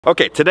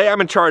Okay, today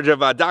I'm in charge of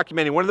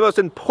documenting one of the most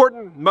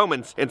important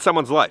moments in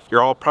someone's life.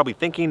 You're all probably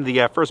thinking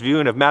the first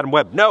viewing of Madam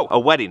Web. No, a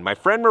wedding. My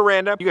friend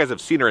Miranda, you guys have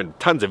seen her in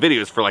tons of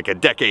videos for like a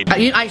decade.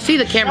 I see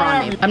the camera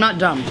on me. I'm not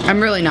dumb. I'm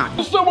really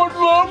not. Someone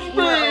loves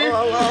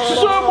me!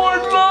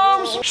 Someone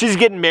loves me! She's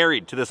getting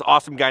married to this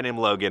awesome guy named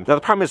Logan. Now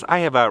the problem is I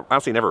have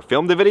honestly never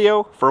filmed a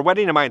video for a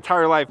wedding in my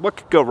entire life. What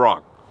could go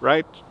wrong,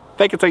 right?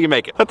 Fake it till you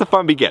make it. Let the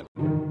fun begin.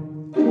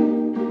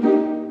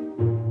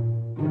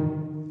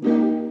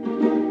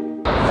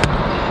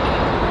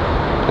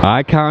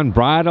 Icon,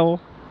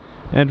 bridal,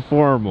 and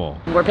formal.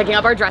 We're picking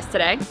up our dress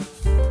today.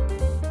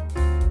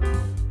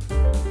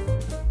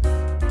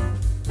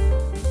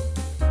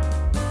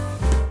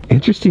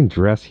 Interesting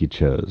dress you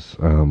chose.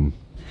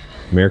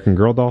 American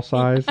Girl doll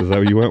size, is that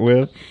what you went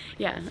with?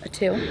 Yeah, a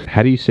 2.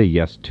 How do you say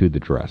yes to the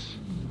dress?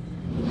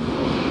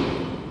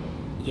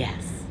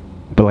 Yes.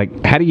 But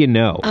like, how do you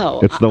know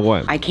it's the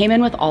one? I came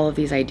in with all of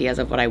these ideas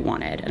of what I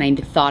wanted, and I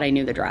thought I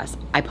knew the dress.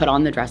 I put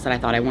on the dress that I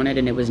thought I wanted,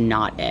 and it was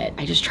not it.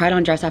 I just tried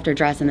on dress after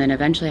dress, and then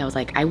eventually I was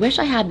like, I wish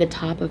I had the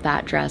top of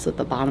that dress with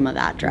the bottom of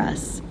that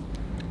dress.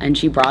 And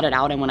she brought it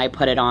out, and when I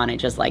put it on, it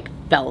just like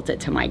felt it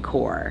to my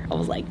core. I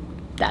was like,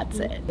 that's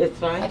it. It's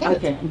fine?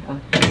 Okay.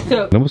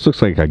 So It almost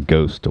looks like a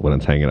ghost when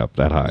it's hanging up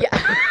that high.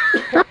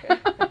 Yeah.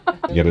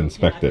 You gotta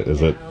inspect it.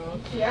 Is it?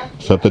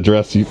 Is that the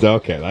dress you?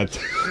 Okay, that's.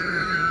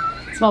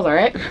 Smells all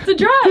right. It's a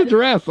dress. It's a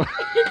dress. It's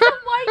a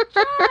white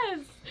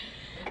dress.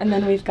 And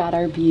then we've got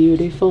our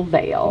beautiful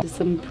veil.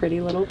 Some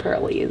pretty little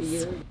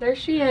pearlies. There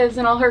she is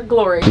in all her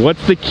glory.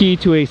 What's the key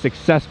to a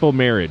successful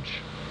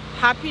marriage?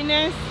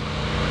 happiness,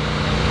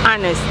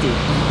 honesty.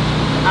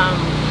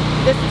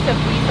 This is a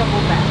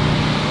breathable bag.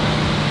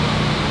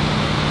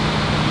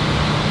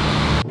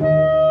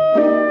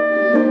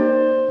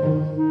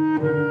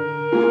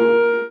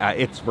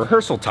 It's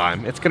rehearsal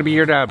time. It's gonna be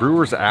here at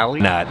Brewer's Alley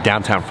in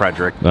downtown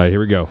Frederick. All right, here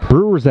we go.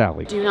 Brewer's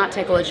Alley. Do not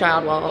tickle a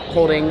child while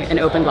holding an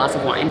open glass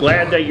of wine.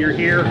 Glad that you're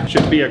here.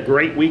 Should be a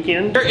great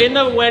weekend. You're in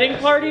the wedding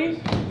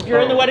party. If you're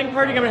in the wedding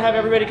party, I'm gonna have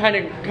everybody kind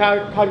of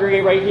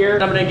congregate right here.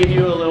 I'm gonna give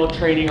you a little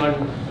training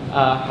on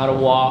how to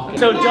walk.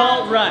 So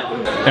don't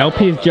run.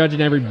 LP is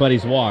judging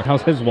everybody's walk.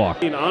 How's his walk?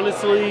 I mean,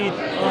 honestly,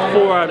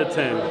 4 out of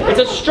 10. It's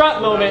a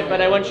strut moment, but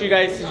I want you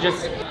guys to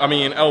just. I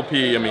mean,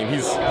 LP, I mean,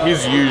 he's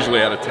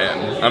usually out of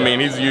 10. I mean,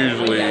 he's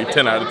usually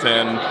 10 out of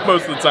 10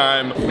 most of the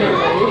time.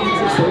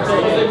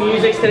 The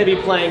music's gonna be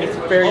playing. It's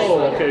very.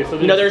 Oh, okay. So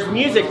you know, there's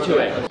music to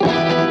it.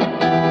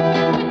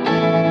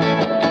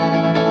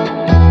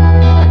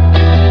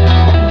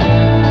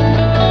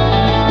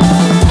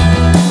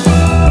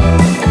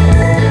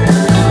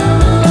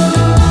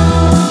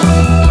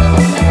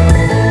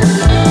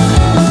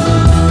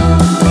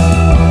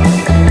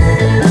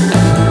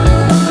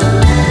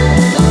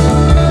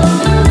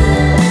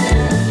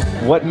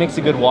 What makes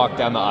a good walk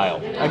down the aisle?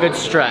 A good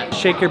strut.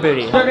 Shake your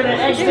booty. We're gonna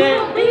exit.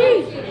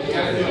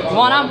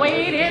 What I'm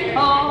waiting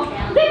for,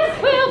 this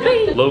will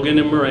be. Logan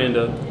and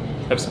Miranda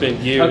have spent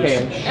years.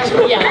 Okay.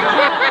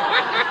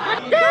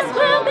 Yeah. This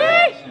will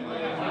be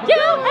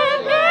you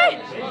and me.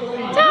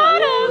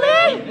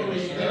 Totally.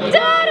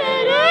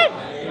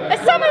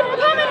 It's something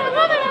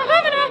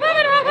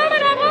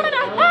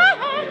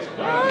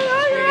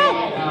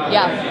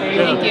Yeah,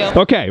 thank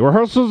you. Okay,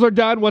 rehearsals are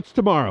done. What's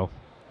tomorrow?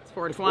 It's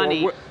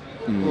 420.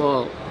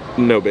 Well,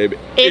 no, baby.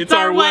 It's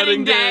our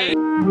wedding day.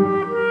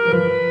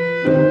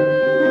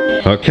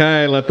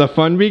 Okay, let the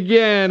fun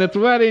begin. It's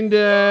wedding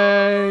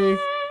day.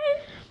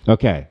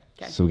 Okay,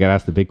 so we gotta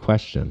ask the big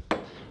question.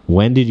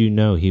 When did you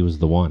know he was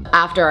the one?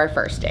 After our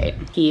first date,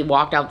 he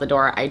walked out the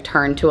door. I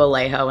turned to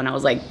Alejo and I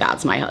was like,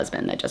 that's my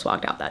husband that just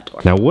walked out that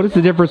door. Now, what is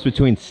the difference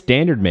between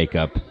standard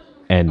makeup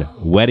and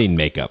wedding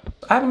makeup?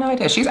 I have no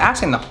idea. She's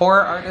asking the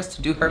horror artist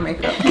to do her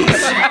makeup.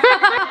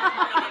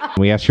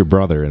 We asked your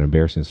brother an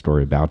embarrassing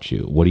story about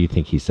you. What do you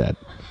think he said?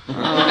 She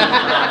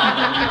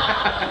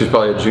was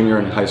probably a junior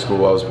in high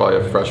school. I was probably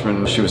a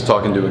freshman. She was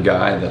talking to a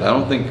guy that I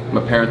don't think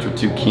my parents were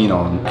too keen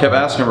on. Kept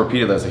asking her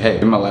repeatedly, I was like, hey,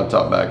 give me my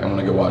laptop back. I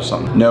want to go watch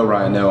something. No,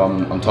 Ryan, no,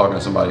 I'm talking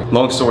to somebody.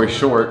 Long story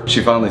short,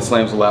 she finally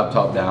slams the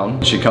laptop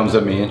down. She comes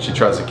at me and she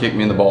tries to kick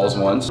me in the balls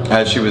once.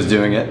 As she was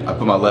doing it, I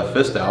put my left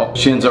fist out.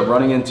 She ends up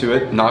running into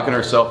it, knocking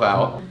herself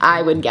out.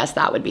 I would guess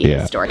that would be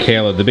his story.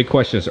 Kayla, the big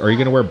question is, are you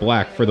gonna wear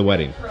black for the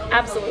wedding?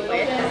 Absolutely.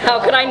 How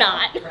could I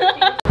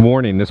not?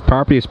 Warning, this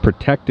property is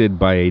protected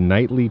by a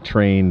nightly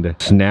trained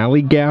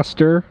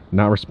snallygaster,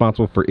 not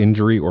responsible for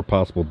injury or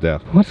possible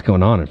death. What's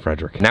going on in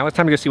Frederick? Now it's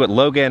time to go see what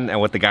Logan and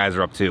what the guys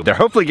are up to. They're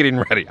hopefully getting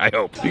ready, I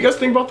hope. Do you guys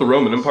think about the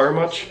Roman Empire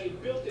much?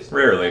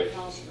 Rarely.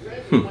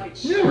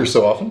 Yeah, every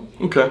so often.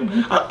 Okay.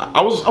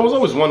 I was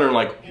always wondering,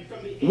 like,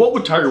 what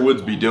would Tiger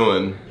Woods be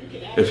doing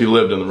if he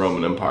lived in the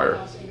Roman Empire?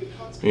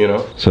 You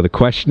know? So the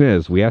question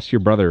is, we asked your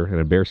brother an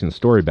embarrassing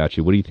story about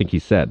you. What do you think he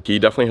said? He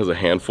definitely has a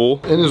handful.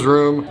 In his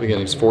room, again,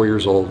 he's 4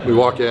 years old. We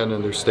walk in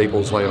and there's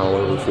staples laying all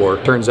over the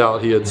floor. Turns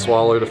out he had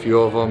swallowed a few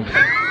of them,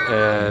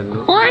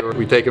 and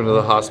we take him to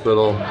the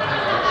hospital.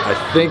 I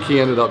think he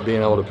ended up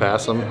being able to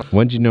pass them.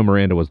 When did you know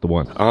Miranda was the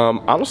one?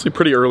 Honestly,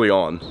 pretty early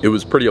on. It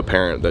was pretty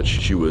apparent that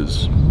she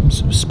was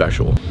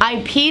special. I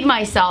peed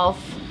myself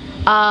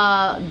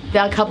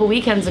A couple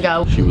weekends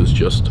ago. She was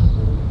just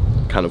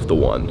kind of the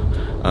one.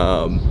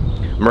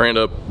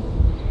 Miranda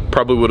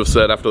probably would have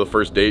said after the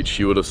first date,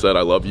 she would have said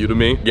I love you to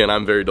me. Again,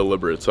 I'm very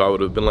deliberate, so I would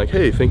have been like,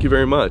 hey, thank you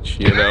very much,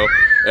 you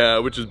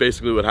know? Which is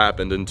basically what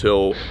happened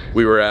until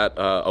we were at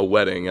a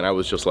wedding, and I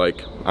was just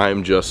like,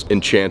 I'm just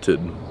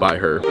enchanted by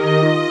her.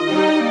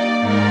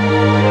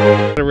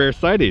 We're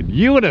excited.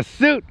 You in a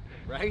suit!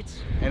 Right?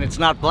 And it's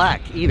not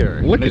black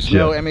either. Look There's at you.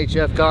 no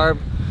MHF garb.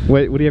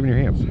 Wait, what do you have in your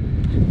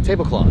hands?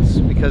 Tablecloths,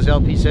 because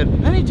LP said,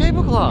 I need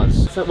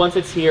tablecloths. So once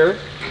it's here,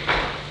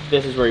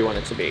 this is where you want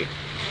it to be.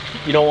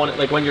 You don't want it,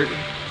 like when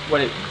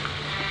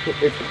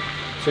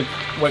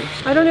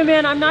I don't know,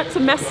 man, I'm not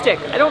domestic.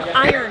 I don't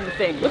iron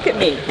things. Look at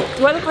me.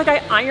 Do I look like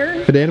I iron?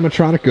 If an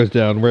animatronic goes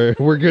down,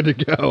 we're good to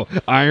go.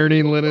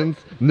 Ironing linens?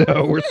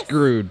 No, we're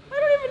screwed. I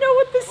don't even know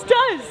what this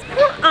does. I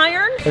don't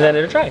iron. And then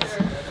it dries.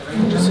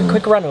 Just a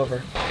quick run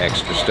over.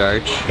 Extra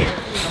starch.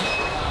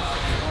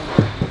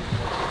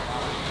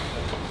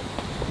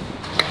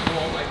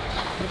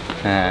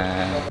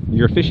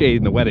 You're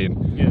officiating the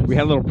wedding. Yes. We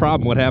had a little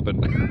problem. What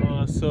happened?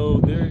 So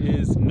there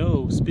is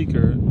no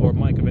speaker or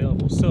mic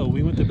available. So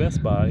we went to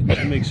Best Buy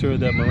to make sure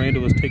that Miranda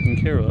was taken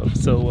care of.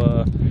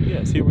 So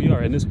yes, here we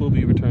are, and this will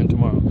be returned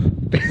tomorrow.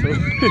 So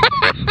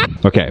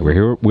Okay, we're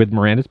here with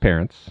Miranda's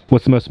parents.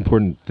 What's the most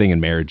important thing in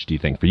marriage, do you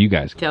think, for you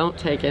guys? Don't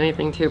take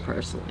anything too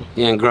personally.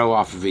 Yeah, and grow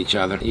off of each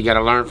other. You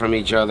gotta learn from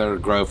each other,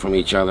 grow from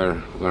each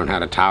other, learn how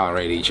to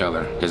tolerate each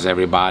other, because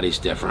everybody's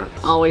different.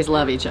 Always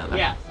love each other.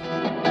 Yeah.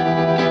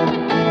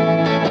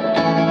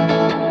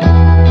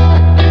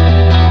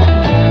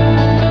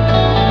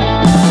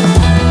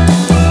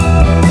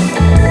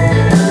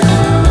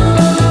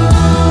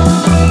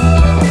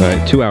 All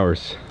right, 2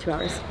 hours. 2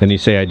 hours. Then you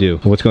say I do.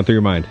 What's going through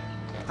your mind?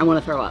 I want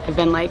to throw up. I've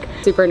been like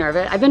super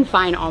nervous. I've been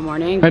fine all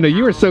morning. I know,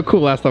 you were so cool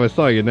last time I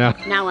saw you. Now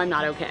I'm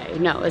not okay.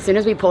 No, as soon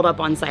as we pulled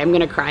up on site, I'm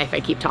gonna cry if I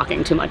keep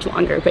talking too much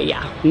longer. But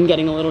yeah, I'm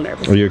getting a little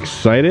nervous. Are you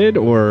excited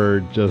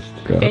or just...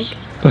 I think.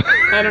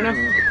 I don't know.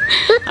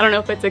 I don't know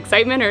if it's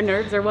excitement or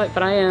nerves or what,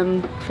 but I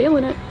am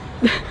feeling it.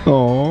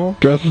 Aww,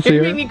 dress is It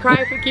here. made me cry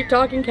if we keep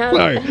talking, Kat.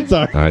 Sorry.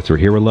 All right, so we're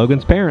here with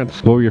Logan's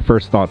parents. What were your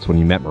first thoughts when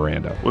you met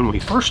Miranda? When we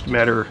first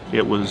met her,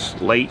 it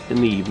was late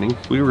in the evening.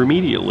 We were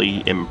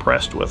immediately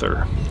impressed with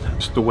her.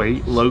 Just the way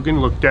Logan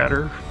looked at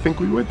her. I think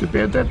we went to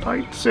bed that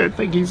night, said, I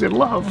think he's in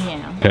love.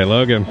 Yeah. Okay,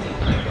 Logan,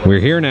 we're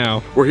here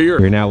now. We're here.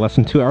 We're now less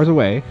than 2 hours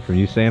away from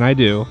you saying I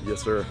do.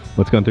 Yes, sir.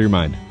 What's going through your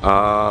mind?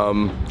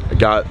 I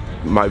got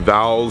my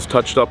vowels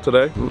touched up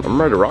today.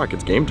 I'm ready to rock.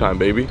 It's game time,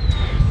 baby.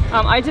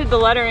 I did the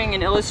lettering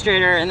in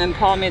Illustrator, and then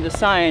Paul made the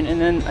sign,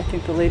 and then I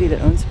think the lady that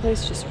owns the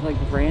place just like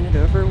ran it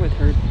over with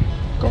her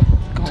golf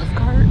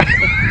cart.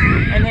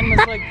 And then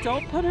was like,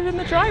 don't put it in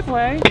the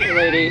driveway, the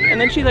lady.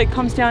 And then she like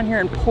comes down here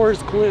and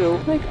pours glue.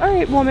 I'm like, all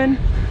right, woman,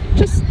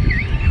 just...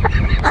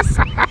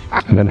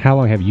 And then how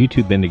long have you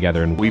two been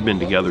together? And We've been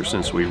together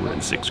since we were in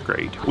 6th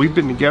grade. We've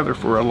been together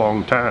for a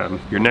long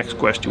time. Your next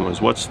question was,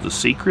 what's the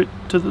secret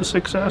to the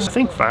success? I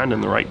think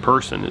finding the right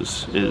person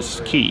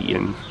is key,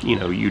 and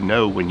you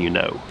know when you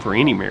know. For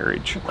any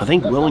marriage, I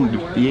think willing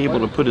to be able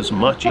to put as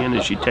much in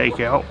as you take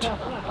out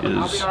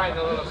is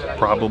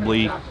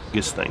probably the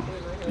biggest thing.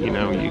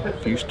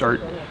 If you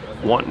start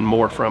wanting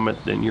more from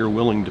it than you're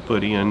willing to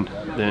put in,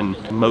 then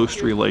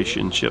most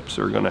relationships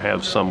are going to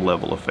have some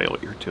level of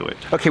failure to it.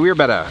 okay, we were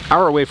about an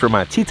hour away from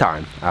tea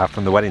time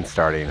from the wedding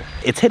starting.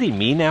 It's hitting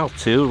me now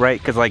too, right?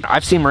 Because like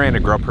I've seen Miranda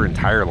grow up her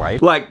entire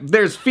life. Like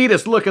there's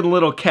fetus looking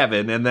little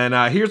Kevin, and then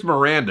here's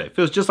Miranda. It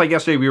feels just like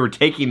yesterday we were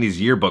taking these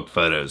yearbook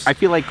photos. I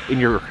feel like in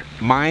your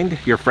mind,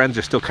 your friends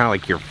are still kind of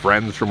like your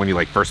friends from when you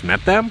like first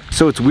met them.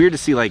 So it's weird to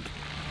see like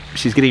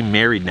she's getting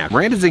married now.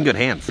 Miranda's in good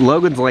hands.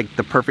 Logan's like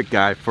the perfect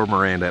guy for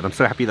Miranda, and I'm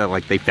so happy that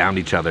like they found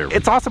each other.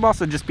 It's awesome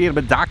also just being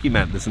able to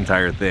document this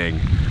entire thing,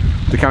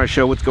 to kind of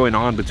show what's going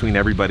on between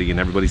everybody and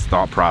everybody's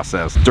thought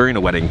process during a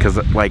wedding. Because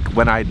like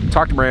when I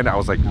talked to Miranda, I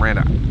was like,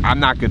 Miranda,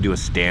 I'm not gonna do a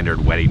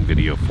standard wedding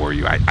video for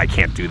you. I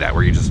can't do that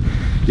where you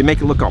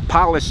make it look all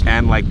polished,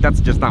 and like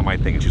that's just not my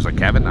thing. And she was like,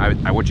 Kevin,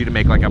 I want you to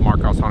make like a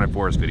Markoff's Haunted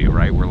Forest video,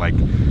 right?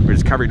 We're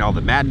just covering all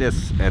the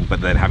madness, but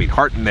then having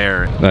heart in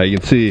there. You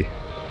can see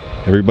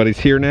everybody's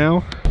here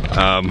now.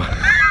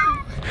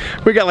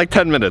 We got like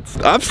 10 minutes.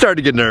 I'm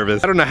starting to get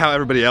nervous. I don't know how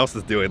everybody else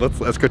is doing.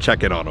 Let's go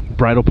check in on them.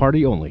 Bridal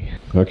party only.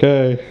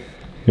 Okay,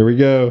 here we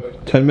go.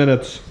 10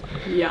 minutes.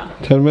 Yeah.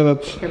 10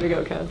 minutes. Here we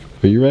go, Kev.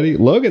 Are you ready?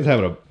 Logan's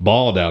having a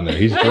ball down there.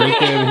 He's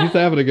drinking. He's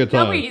having a good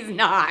time. No, he's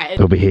not.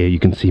 Over here, you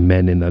can see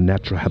men in the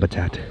natural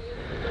habitat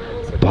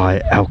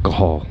by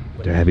alcohol.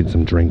 They're having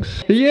some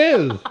drinks. He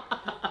is.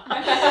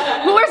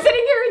 We're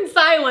sitting here in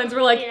silence.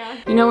 We're like,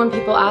 you know when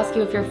people ask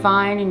you if you're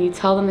fine and you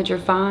tell them that you're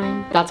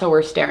fine? That's how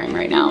we're staring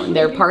right now, and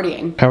they're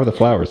partying. How are the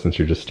flowers since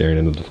you're just staring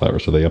into the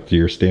flowers? Are they up to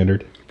your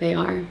standard? They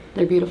are.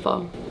 They're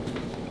beautiful.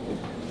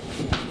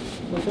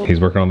 He's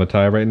working on the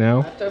tie right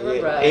now.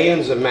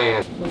 Ian's a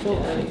man.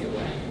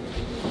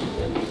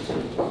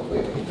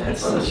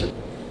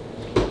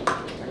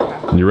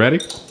 You ready?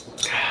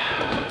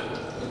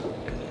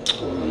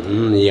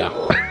 Yeah.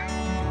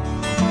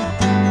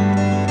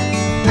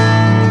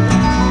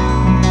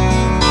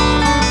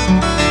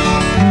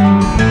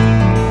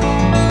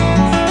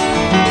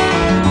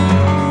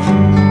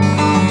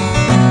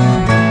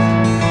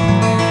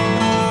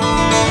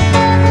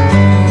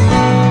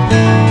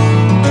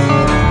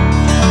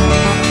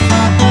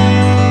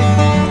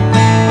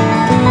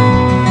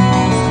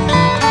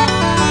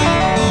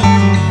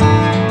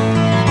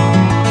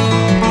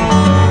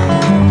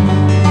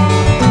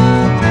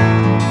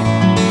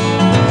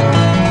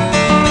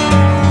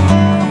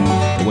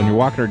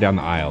 her down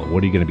the aisle,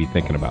 what are you gonna be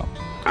thinking about?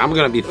 I'm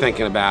gonna be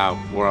thinking about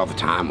where all the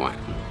time went.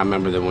 I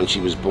remember that when she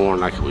was born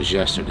like it was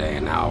yesterday,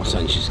 and now all of a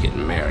sudden she's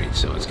getting married,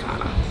 so it's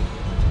kind of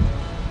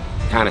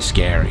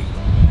scary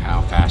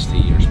how fast the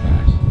years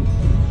pass.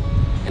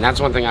 And that's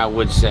one thing I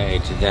would say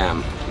to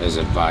them as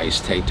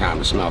advice: take time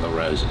to smell the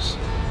roses,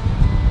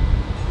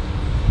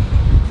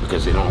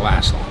 because they don't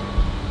last long.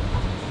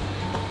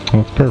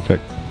 That's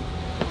perfect.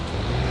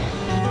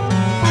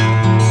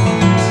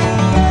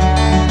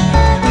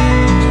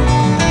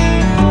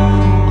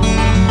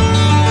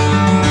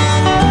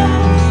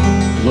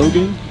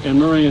 Logan and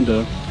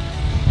Miranda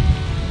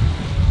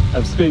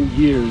have spent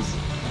years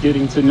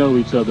getting to know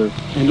each other,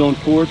 and on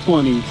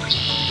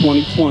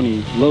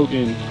 4/20/2020,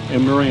 Logan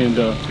and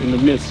Miranda, in the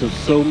midst of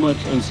so much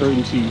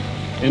uncertainty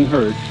and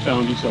hurt,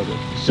 found each other.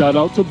 Shout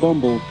out to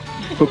Bumble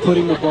for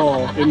putting the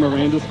ball in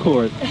Miranda's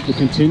court. The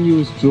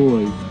continuous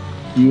joy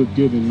you have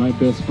given my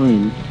best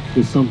friend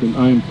is something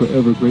I am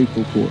forever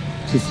grateful for.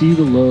 To see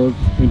the love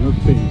in her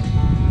face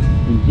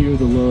and hear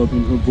the love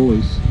in her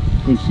voice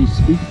when she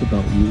speaks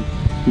about you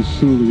is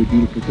truly a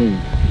beautiful thing.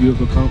 You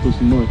have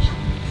accomplished much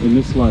in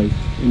this life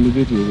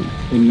individually,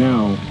 and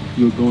now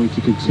you're going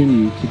to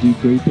continue to do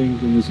great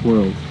things in this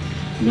world.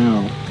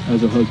 Now,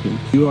 as a husband,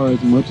 you are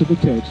as much of a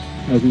catch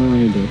as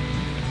Miranda,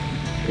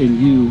 and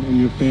you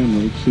and your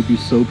family should be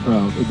so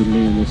proud of the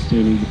man that's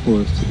standing before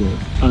us today.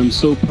 I'm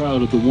so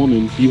proud of the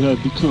woman you have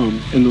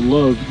become, and the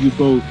love you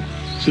both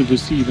should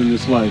receive in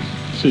this life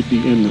should be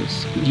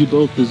endless. You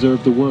both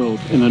deserve the world,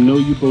 and I know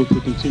you both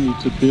will continue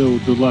to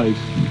build the life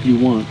you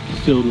want,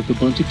 filled with a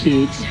bunch of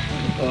kids.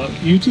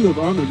 You two have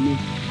honored me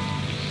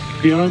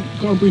beyond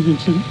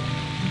comprehension.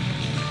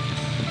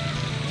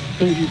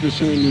 Thank you for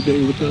sharing your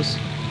day with us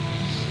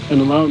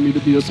and allowing me to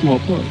be a small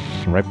part.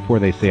 Right before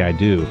they say I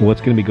do,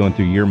 what's going to be going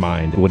through your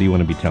mind? What do you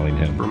want to be telling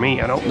him? For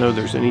me, I don't know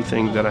there's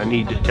anything that I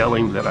need to tell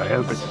him that I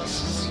haven't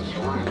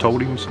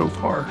told him so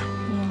far.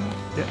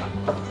 Yeah.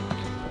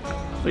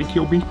 I think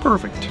he'll be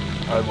perfect.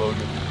 I,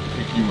 Logan,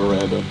 take you,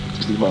 Miranda,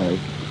 to be my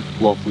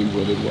lawfully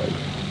wedded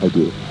wife. I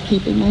do.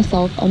 Keeping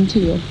myself unto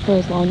you for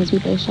as long as we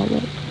both shall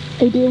live.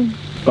 I do.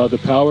 By the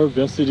power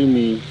vested in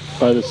me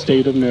by the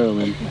state of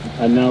Maryland,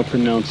 I now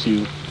pronounce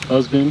you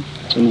husband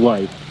and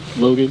wife.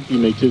 Logan, you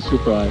may kiss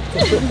your bride.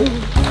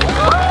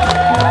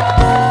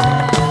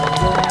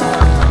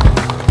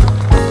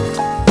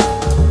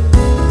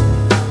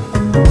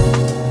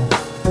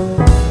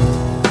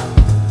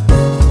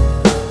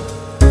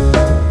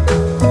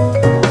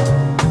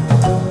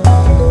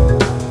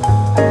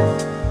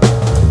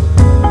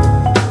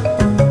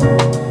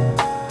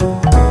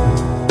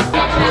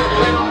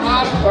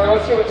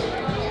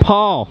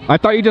 Paul, I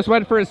thought you just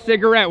went for a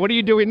cigarette. What are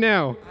you doing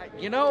now?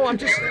 You know, I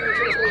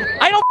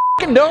don't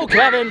f***ing know,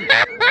 Kevin.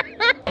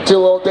 Do a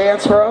little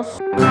dance for us.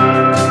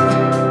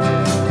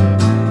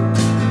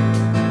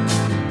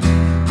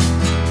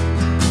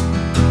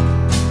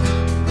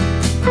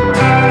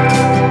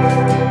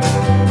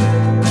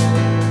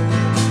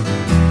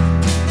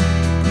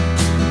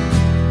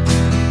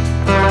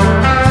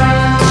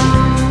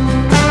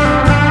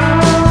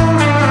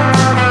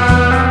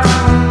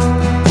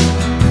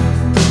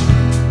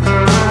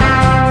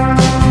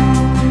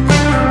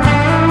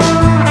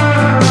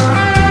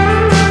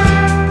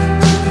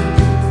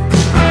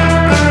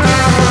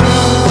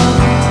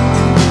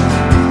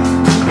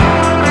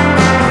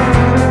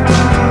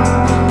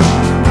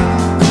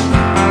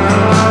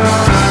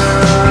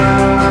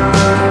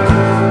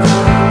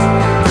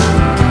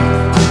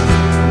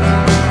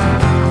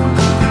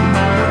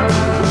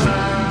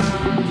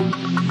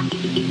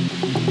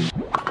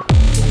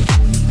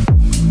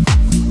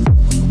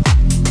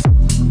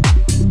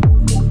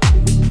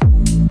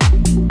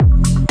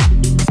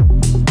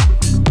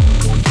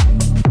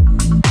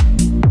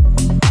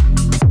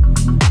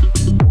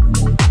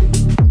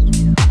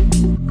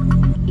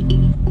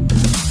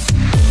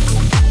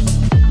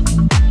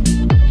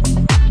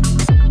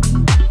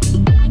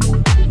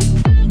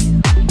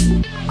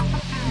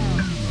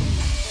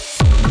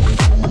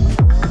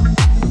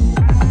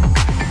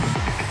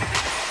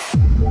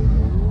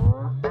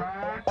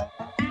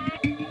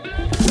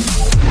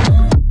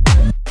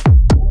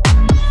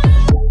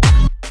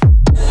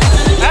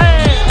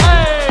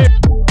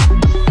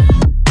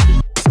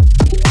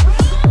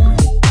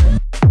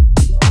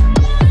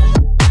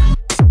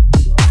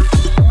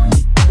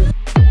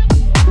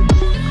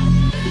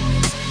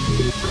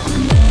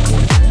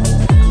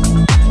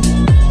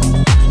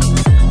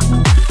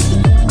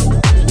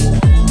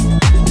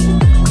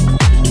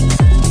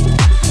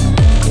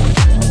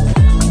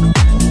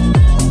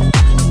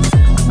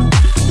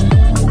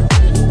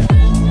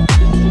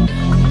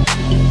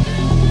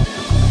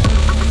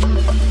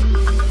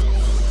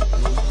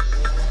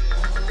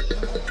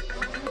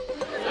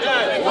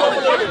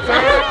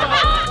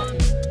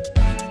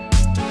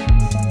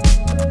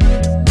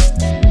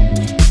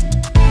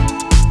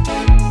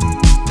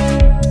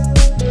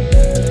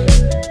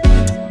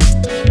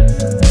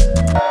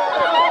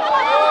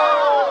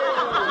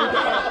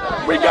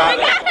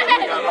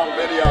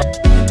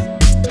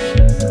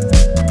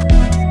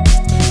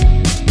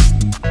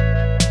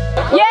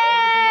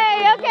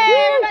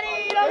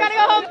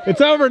 It's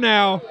over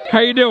now. How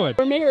you doing?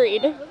 We're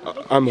married.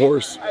 I'm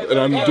hoarse, and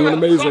I'm doing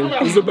amazing.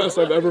 This is the best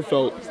I've ever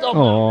felt.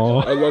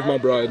 Aww. I love my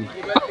bride.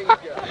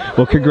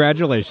 Well,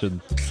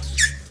 congratulations.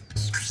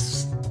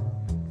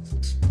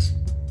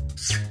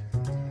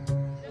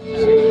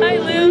 Hi,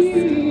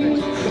 Luce.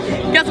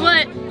 Guess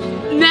what?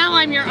 Now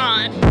I'm your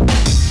aunt.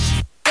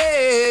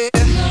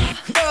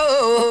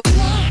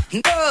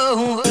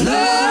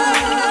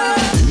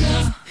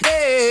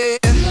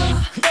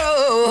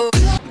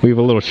 We have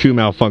a little shoe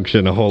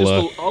malfunction, a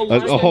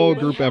whole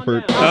group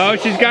effort. Oh,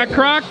 she's got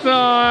Crocs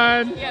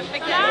on. Yeah,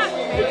 fix that.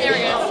 There we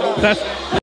go. That's